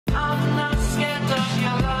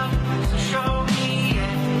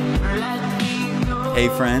Hey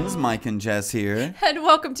friends, Mike and Jess here. And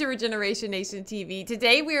welcome to Regeneration Nation TV.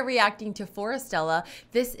 Today we are reacting to Forestella.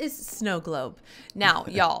 This is Snow Globe. Now,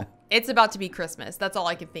 y'all, it's about to be Christmas. That's all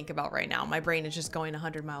I can think about right now. My brain is just going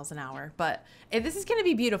 100 miles an hour. But this is going to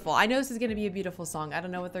be beautiful. I know this is going to be a beautiful song. I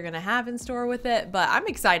don't know what they're going to have in store with it, but I'm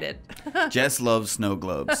excited. Jess loves snow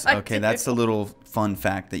globes. Okay, that's a little fun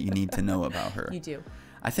fact that you need to know about her. You do.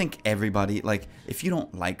 I think everybody, like, if you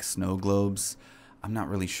don't like snow globes, I'm not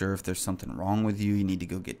really sure if there's something wrong with you. You need to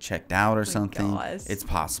go get checked out or something. Gosh. It's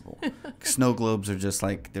possible. Snow globes are just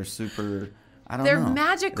like, they're super, I don't know. They're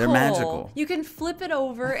magical. They're magical. You can flip it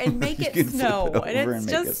over and make it snow. And it's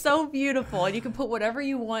just so beautiful. And you can put whatever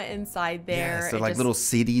you want inside there. Yes, they're like little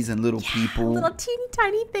cities and little people. Little teeny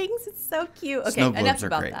tiny things. It's so cute. Okay, Snow globes enough are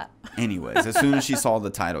about great. that. Anyways, as soon as she saw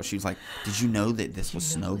the title, she was like, did you know that this was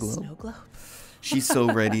Snow Globe? Snow Globe? She's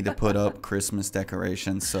so ready to put up Christmas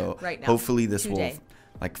decorations. So right now, hopefully this today. will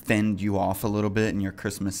like fend you off a little bit in your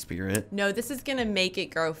Christmas spirit. No, this is going to make it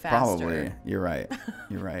grow faster. Probably. You're right.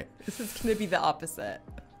 You're right. This is going to be the opposite.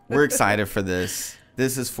 We're excited for this.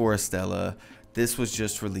 This is Forestella. This was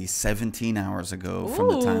just released 17 hours ago from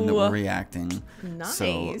the time that we're reacting. Nice.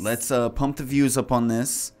 So let's pump the views up on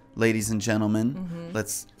this, ladies and gentlemen.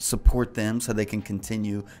 Let's support them so they can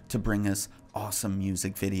continue to bring us awesome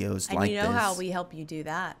music videos and like you know this. how we help you do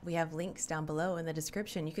that. We have links down below in the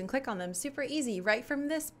description. You can click on them super easy right from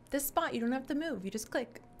this spot. You don't have to move. You just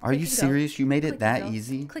click. Are you serious? You made it that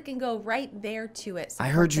easy? Click and go right there to it. I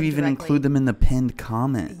heard you even include them in the pinned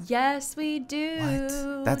comment. Yes, we do.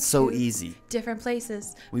 What? That's so easy. Different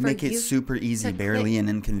places. We make it super easy, barely an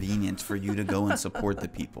inconvenience for you to go and support the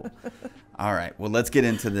people. All right, well, let's get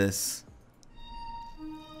into this.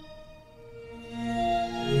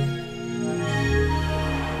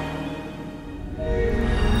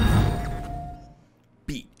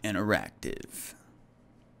 Beat Interactive.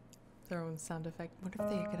 Their own sound effect. What if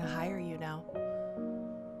they're going to hire you now?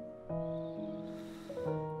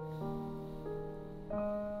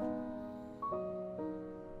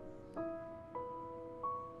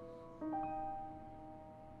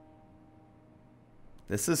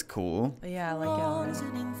 This is cool. Yeah, I like it already.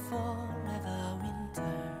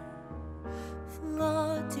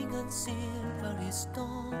 Floating on silvery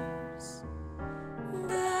storms,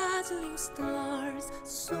 dazzling stars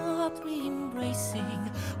softly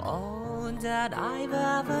embracing all that I've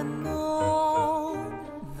ever known.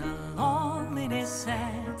 The loneliness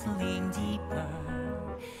settling deeper,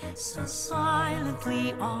 so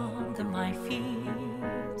silently under my feet.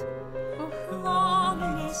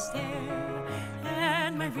 Longing is there,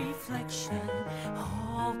 and my reflection,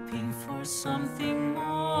 hoping for something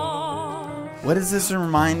more. What is this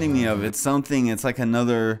reminding me of? It's something, it's like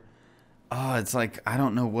another, it's like, I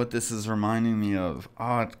don't know what this is reminding me of.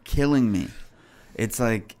 Oh, it's killing me. It's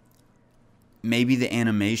like maybe the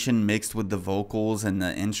animation mixed with the vocals and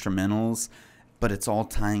the instrumentals, but it's all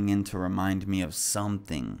tying in to remind me of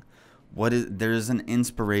something. There's an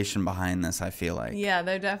inspiration behind this, I feel like. Yeah,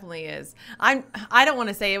 there definitely is. I don't want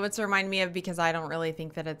to say what's remind me of because I don't really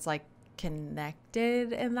think that it's like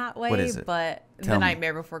connected in that way. What is it? But Tell The me.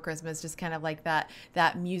 Nightmare Before Christmas, just kind of like that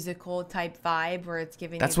musical type vibe where it's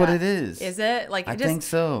giving That's you what that, it is. Is it? Like I it just, think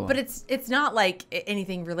so. But it's not like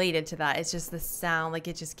anything related to that. It's just the sound, like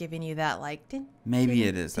it's just giving you that like din, Maybe din,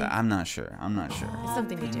 it is din. that. I'm not sure. I'm not sure. It's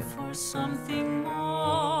something to do. For something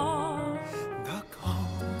more. The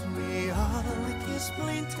cold reality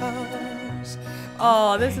splinters.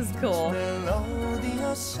 Oh, this is cool.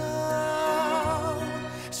 Melodious sound.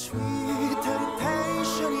 Sweet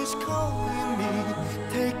temptation is calling me.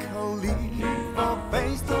 Take a leap of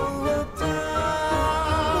faith to look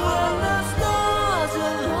down. When the stars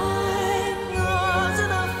align, gods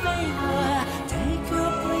in a favor, take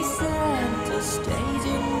your place center stage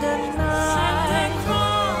in the night. Santa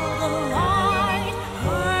Claus the light,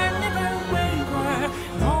 word never waver.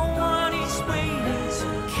 No one is waiting to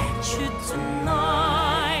catch you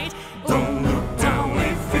tonight. Don't look down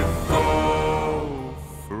if you fall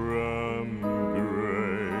from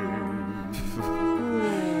grace.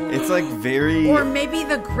 It's like very... Or maybe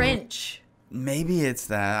the Grinch. Maybe it's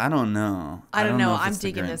that. I don't know. I don't know. if I'm it's the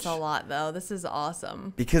digging this Grinch. a lot, though. This is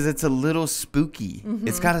awesome. Because it's a little spooky.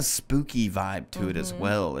 It's got a spooky vibe to it as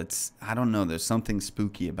well. I don't know. There's something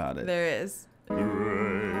spooky about it. There is. Especially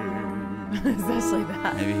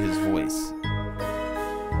that. Maybe his voice.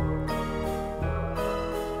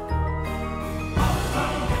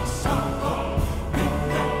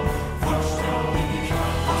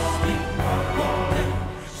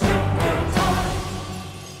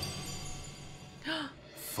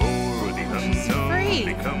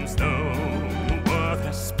 Becomes known. What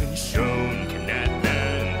has been shown cannot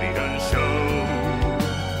then be unshown.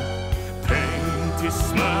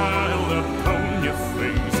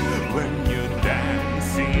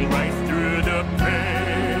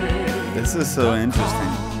 This is so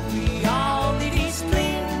interesting. Reality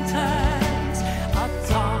splinters, a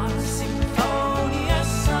dark symphonious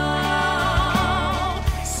sound.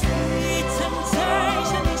 Sweet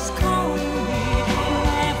temptation is calling me.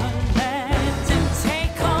 Never let them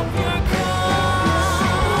take up your crown.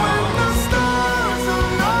 When the stars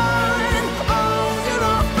align all in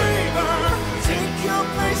our favor, take your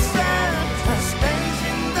place center stage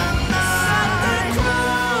in the night. Set the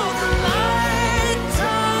crowd alight,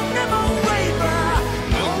 time never waver.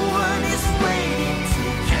 No one is waiting to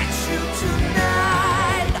catch you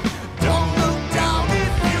tonight. Don't look down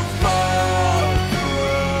if you fall.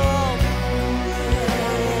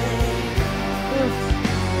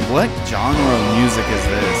 What genre of music is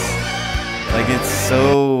this? Like,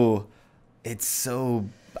 it's so,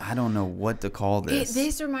 I don't know what to call this.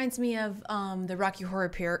 This reminds me of the Rocky Horror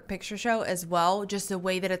Picture Show as well. Just the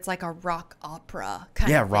way that it's like a rock opera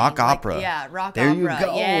kind of thing. rock Like, opera. yeah, rock There opera. you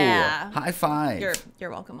go. Yeah. High five.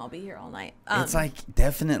 You're welcome. I'll be here all night. It's like,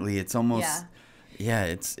 definitely, it's almost,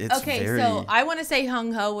 it's Okay, very. so I want to say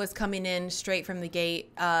Hung Ho was coming in straight from the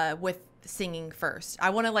gate with singing first.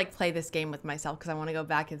 I want to like play this game with myself because I want to go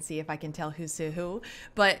back and see if I can tell who's who.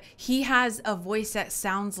 But he has a voice that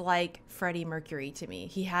sounds like Freddie Mercury to me.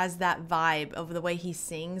 He has that vibe of the way he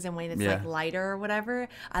sings and when it's like lighter or whatever.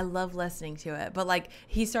 I love listening to it. But like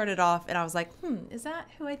he started off and I was like, is that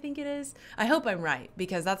who I think it is? I hope I'm right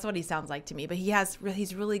because that's what he sounds like to me. But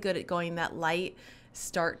he's really good at going that light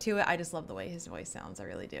start to it. I just love the way his voice sounds. I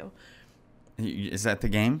really do. Is that the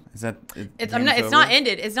game? Is that It's not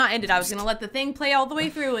ended. It's not ended. I was gonna let the thing play all the way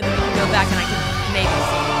through, and then we can go back and I can maybe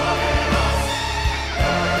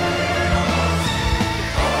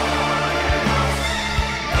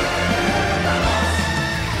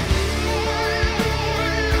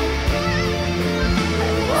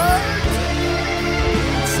What?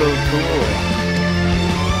 So cool.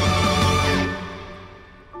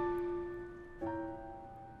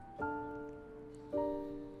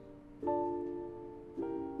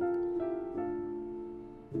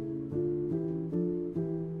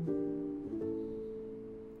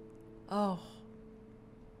 Oh,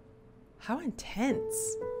 how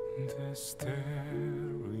intense. The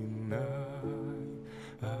starry night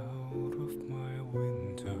out of my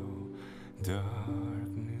window,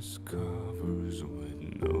 darkness covers with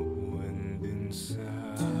no end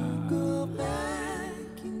inside. Go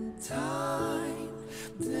back in time,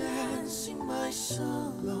 dancing my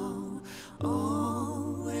solo,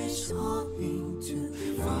 always hoping to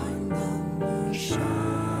find the moonshine.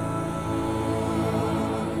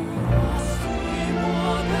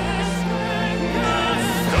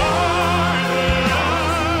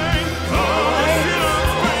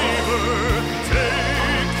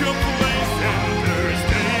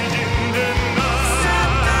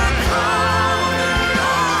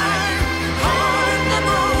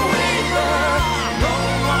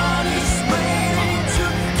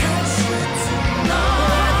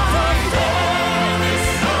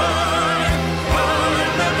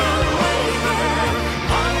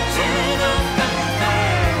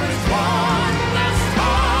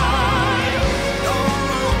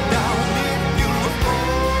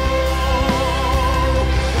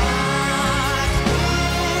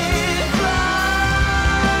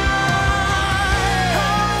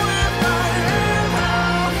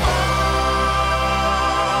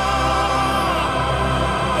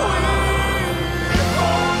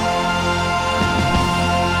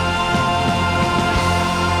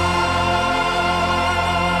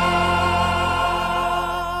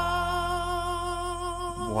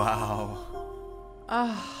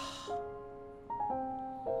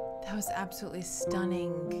 That was absolutely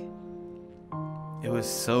stunning. It was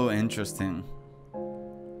so interesting.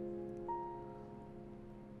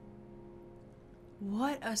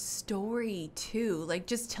 What a story, too. Like,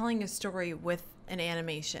 just telling a story with an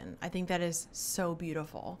animation. I think that is so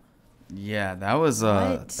beautiful. Yeah, that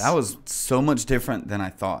was so much different than I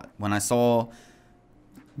thought. When I saw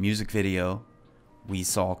music video, we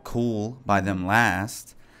saw Cool by them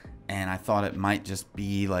last, and I thought it might just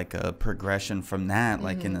be like a progression from that,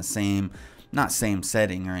 like in the same, not same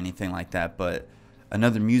setting or anything like that, but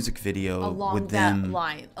another music video along with that them.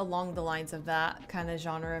 Along the lines of that kind of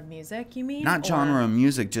genre of music, you mean? Not genre of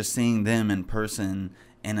music, just seeing them in person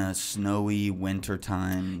in a snowy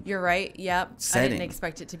wintertime. You're right. Yep. Setting. I didn't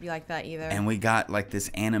expect it to be like that either. And we got like this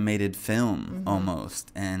animated film almost,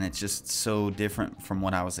 and it's just so different from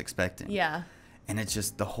what I was expecting. Yeah. And it's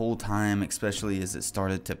just the whole time, especially as it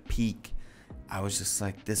started to peak, I was just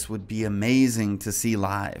like, this would be amazing to see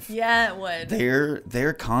live. Yeah, it would.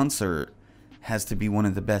 Their concert has to be one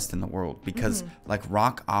of the best in the world because like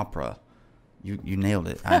rock opera, You nailed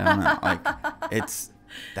it. I don't know. Like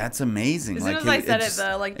that's amazing. As like soon as I said it, just,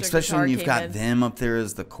 the electric especially guitar when you've came got in. them up there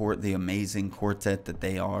as the amazing quartet that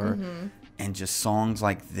they are, and just songs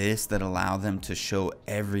like this that allow them to show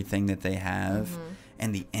everything that they have,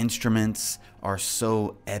 and the instruments are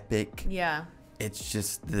so epic. Yeah. It's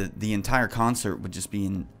just the entire concert would just be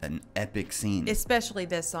an epic scene. Especially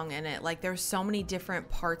this song in it. Like there's so many different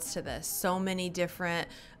parts to this, so many different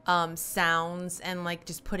sounds, and like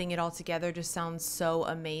just putting it all together just sounds so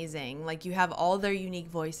amazing. Like you have all their unique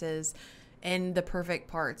voices and the perfect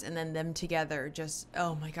parts, and then them together just,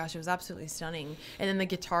 oh my gosh, it was absolutely stunning. And then the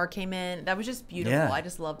guitar came in. That was just beautiful. Yeah. I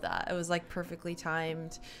just love that. It was like perfectly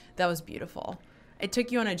timed. That was beautiful. It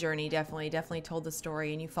took you on a journey, definitely told the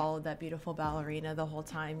story, and you followed that beautiful ballerina the whole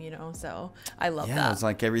time, you know, so I love that. Yeah, it was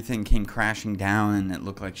like everything came crashing down, and it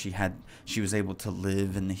looked like she was able to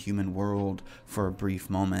live in the human world for a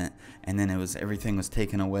brief moment, and then everything was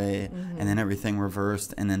taken away, and then everything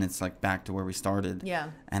reversed, and then it's like back to where we started.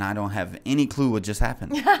 Yeah. And I don't have any clue what just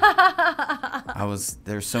happened.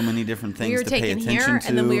 There's so many different things to pay attention here, to.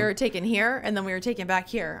 and then we were taken here, and then we were taken back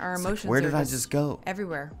here. Our emotions where did are I just go?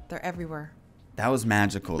 Everywhere. They're everywhere. That was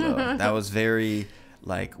magical, though. That was very,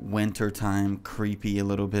 like, wintertime, creepy a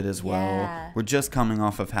little bit as well. Yeah. We're just coming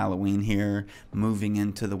off of Halloween here, moving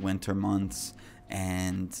into the winter months.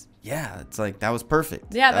 And, yeah, it's like, that was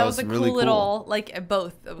perfect. Yeah, that was a really cool little, like,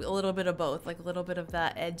 both. A little bit of both. Like, a little bit of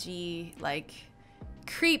that edgy, like,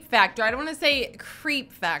 creep factor. I don't want to say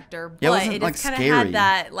creep factor, but wasn't, it like, just kind of scary. had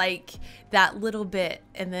that, like, that little bit,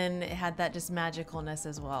 and then it had that just magicalness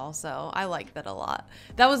as well. So I like that a lot.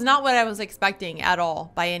 That was not what I was expecting at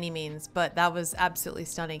all by any means, but that was absolutely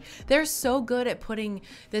stunning. They're so good at putting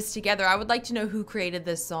this together. I would like to know who created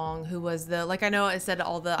this song, who was like, I know it said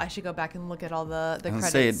I should go back and look at all the credits.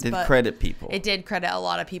 Say it did credit people. It did credit a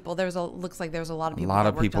lot of people. Looks like there was a lot of people. A lot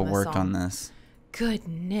that of people worked song. on this.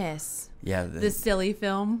 Goodness. Yeah. The silly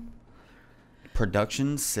film.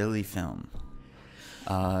 Production silly film.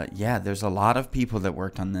 Yeah, there's a lot of people that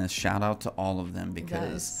worked on this. Shout out to all of them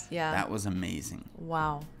because that was amazing.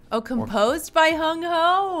 Wow. Oh, composed by Hung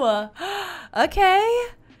Ho. Okay.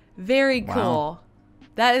 Very cool. Wow.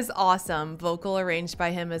 That is awesome. Vocal arranged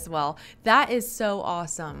by him as well. That is so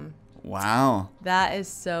awesome. Wow. That is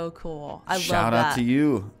so cool. I love that. Shout out to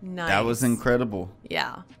you. Nice. That was incredible.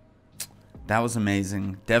 Yeah. That was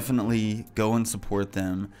amazing. Definitely go and support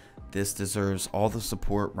them. This deserves all the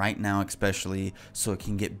support right now, especially so it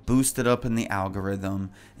can get boosted up in the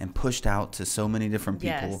algorithm and pushed out to so many different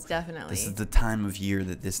people. Yes, definitely. This is the time of year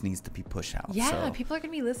that this needs to be pushed out. Yeah, so. people are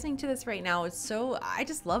going to be listening to this right now. I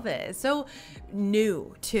just love it. It's so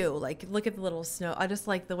new, too. Like, look at the little snow. I just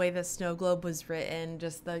like the way the snow globe was written,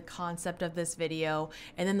 just the concept of this video,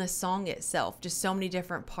 and then the song itself. Just so many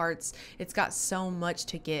different parts. It's got so much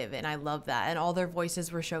to give, and I love that. And all their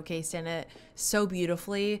voices were showcased in it so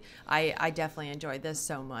beautifully. I definitely enjoyed this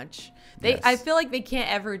so much. I feel like they can't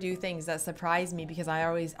ever do things that surprise me because I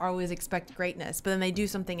always expect greatness, but then they do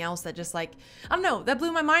something else that just, like, I don't know, that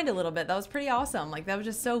blew my mind a little bit. That was pretty awesome. Like, that was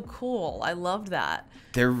just so cool. I loved that.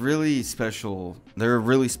 They're really special. They're a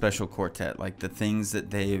really special quartet. Like, the things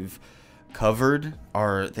that they've covered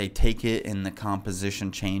they take it and the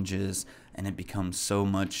composition changes and it becomes so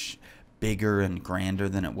much bigger and grander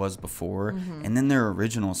than it was before. And then their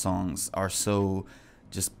original songs are so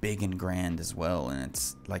just big and grand as well, and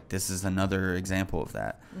it's like this is another example of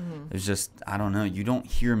that. It's just, I don't know, you don't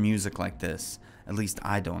hear music like this. At least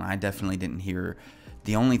I don't. I definitely didn't hear.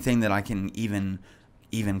 The only thing that I can even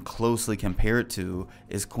closely compare it to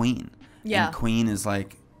is Queen. Yeah. And Queen is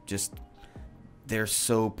like, just, they're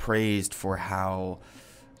so praised for how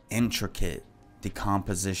intricate the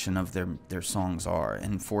composition of their songs are,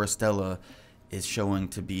 and Forestella is showing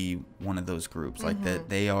to be one of those groups. Like that,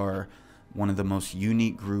 they are one of the most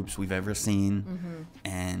unique groups we've ever seen,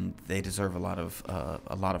 and they deserve a lot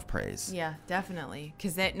of praise. Yeah, definitely.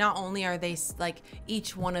 Because not only are they, like,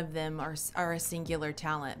 each one of them are a singular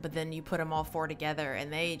talent, but then you put them all four together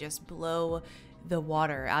and they just blow the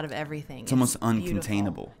water out of everything. It's almost beautiful.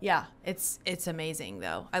 uncontainable. Yeah, it's amazing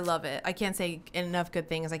though. I love it. I can't say enough good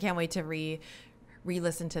things. I can't wait to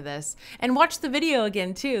re-listen to this and watch the video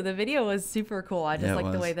again too. The video was super cool. I just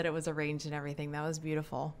like the way that it was arranged and everything. That was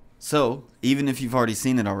beautiful. So even if you've already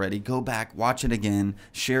seen it already, go back, watch it again,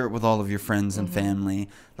 share it with all of your friends and family.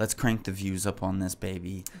 Let's crank the views up on this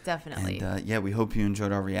baby. Definitely. And yeah, we hope you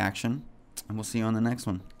enjoyed our reaction, and we'll see you on the next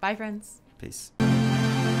one. Bye, friends. Peace.